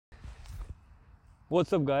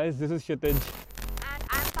What's up guys, this is Kshitij And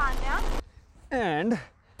I'm Tanya. and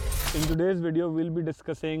in today's video we'll be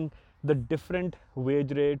discussing the different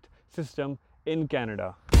wage rate system in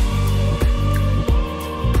Canada.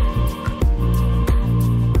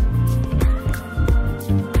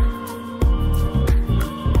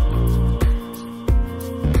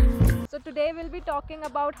 So today we'll be talking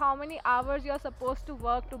about how many hours you're supposed to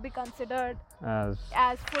work to be considered as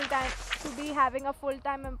full-time, to be having a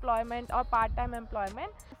full-time employment or part-time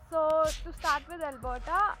employment. So to start with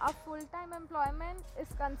Alberta, a full-time employment is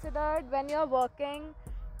considered when you're working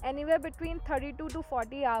anywhere between 32 to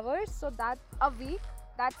 40 hours. So that's a week.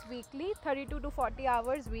 That's weekly, 32 to 40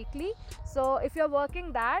 hours weekly. So if you're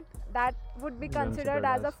working that would be considered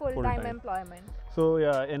as a full-time employment. So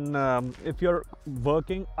yeah, if you're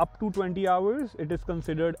working up to 20 hours, it is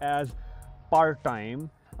considered as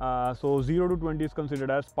part-time. So 0 to 20 is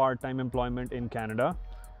considered as part-time employment in Canada.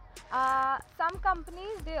 Some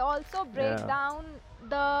companies, they also break down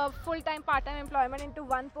the full-time part-time employment into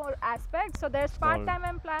one more aspect. So there's part-time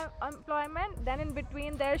employment, then in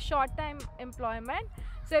between there's short-time employment.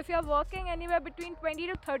 So if you're working anywhere between 20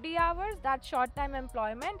 to 30 hours, that's short-time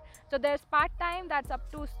employment. So there's part-time, that's up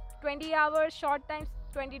to 20 hours, short-time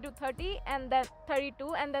 20 to 30, and then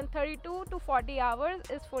 32, and then 32 to 40 hours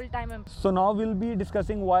is full-time employment. So now we'll be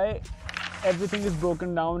discussing why everything is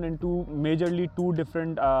broken down into majorly two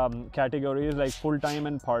different categories, like full-time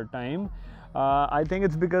and part-time. I think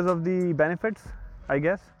it's because of the benefits, I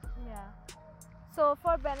guess. Yeah. So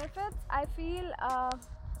for benefits, I feel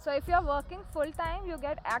so if you're working full-time, you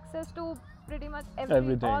get access to pretty much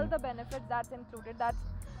Everything. all the benefits that's included. That's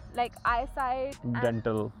like eyesight,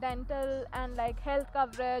 Dental, and like health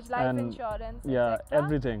coverage, life insurance, yeah, etc.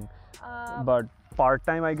 everything. But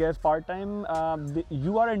part-time, I guess, part-time,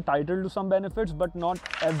 you are entitled to some benefits, but not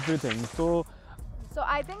everything. So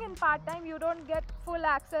I think in part-time you don't get full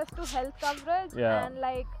access to health coverage, and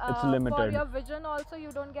like it's limited. for your vision also you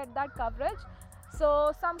don't get that coverage.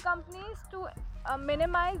 So some companies, to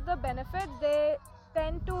minimize the benefits, they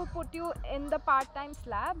tend to put you in the part-time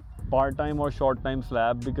slab. Part-time or short-time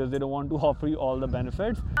slab, because they don't want to offer you all the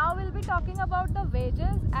benefits. Now we'll be talking about the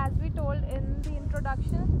wages. As we told in the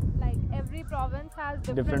introduction, like every province has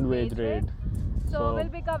different wage rate. So we'll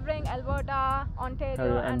be covering Alberta,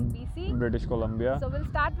 Ontario and BC. British Columbia. So we'll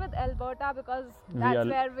start with Alberta because that's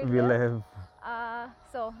where we live.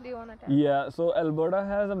 So do you want to tell? Yeah, so Alberta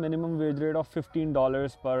has a minimum wage rate of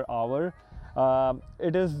 $15 per hour.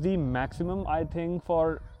 It is the maximum, I think,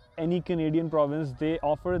 for any Canadian province. They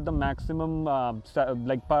offer the maximum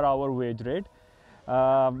like per hour wage rate,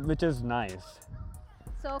 which is nice.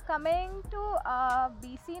 So coming to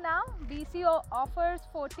BC now, BC offers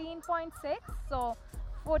 14.6, so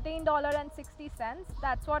 $14.60.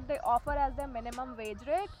 That's what they offer as their minimum wage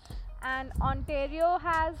rate, and Ontario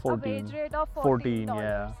has 14. a wage rate of $14.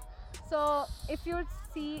 Yeah. So if you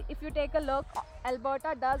take a look,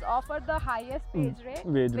 Alberta does offer the highest wage rate.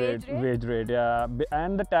 Wage rate, yeah.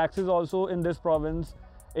 And the taxes also in this province,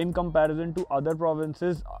 in comparison to other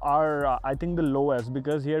provinces, are I think the lowest,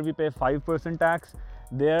 because here we pay 5% tax.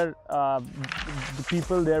 There, the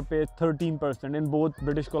people there pay 13% in both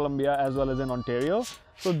British Columbia as well as in Ontario.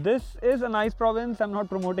 So this is a nice province. I'm not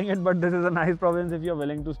promoting it, but this is a nice province if you're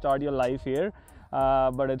willing to start your life here.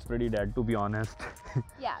 But it's pretty dead, to be honest.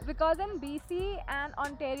 Yeah, because in BC and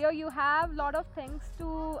Ontario you have a lot of things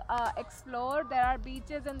to explore. There are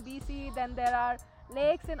beaches in BC, then there are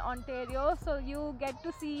lakes in Ontario, so you get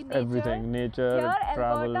to see nature. Everything, nature, here,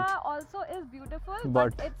 travel. Alberta also is beautiful,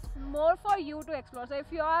 but it's more for you to explore. So if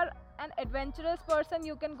you are an adventurous person,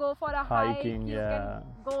 you can go for a Hiking, hike, you can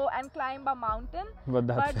go and climb a mountain, but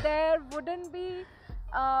there wouldn't be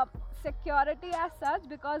security as such,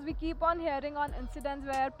 because we keep on hearing on incidents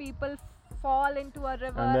where people fall into a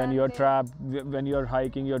river and then you're trapped. When you're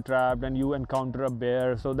hiking, you're trapped and you encounter a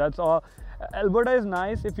bear. So that's all. Alberta is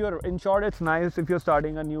nice if you're, in short, it's nice if you're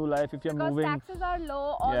starting a new life, if you're because moving. Taxes are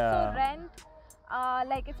low, also rent,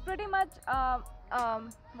 like it's pretty much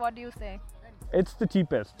what do you say, it's the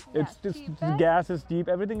cheapest. It's just cheapest. Gas is cheap,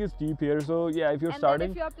 everything is cheap here. So yeah, if you're starting,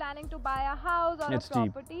 then if you're planning to buy a house or it's a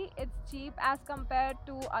property, it's cheap as compared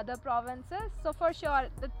to other provinces. So for sure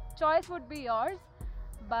the choice would be yours,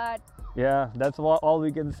 but yeah, that's all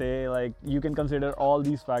we can say. Like, you can consider all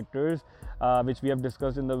these factors which we have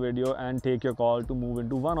discussed in the video and take your call to move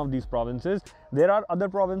into one of these provinces. There are other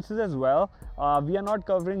provinces as well. We are not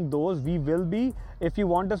covering those. We will be. If you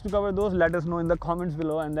want us to cover those, let us know in the comments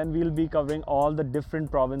below, and then we'll be covering all the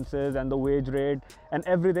different provinces and the wage rate and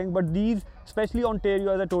everything. But these, especially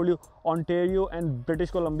Ontario, as I told you, Ontario and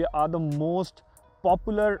British Columbia are the most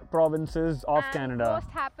popular provinces of and Canada. most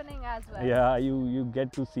happening as well. Yeah, you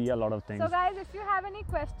get to see a lot of things. So guys, if you have any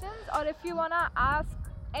questions or if you wanna ask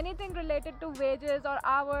anything related to wages or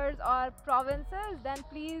hours or provinces, then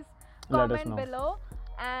please Let us comment know. below,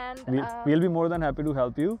 and We'll be more than happy to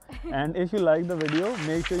help you. And if you like the video,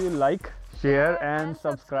 make sure you like, share and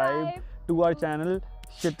subscribe to our channel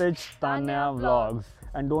Kshitij Tanya Vlogs.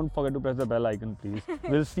 And don't forget to press the bell icon, please.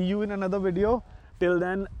 We'll see you in another video. Till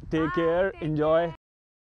then, take care, enjoy.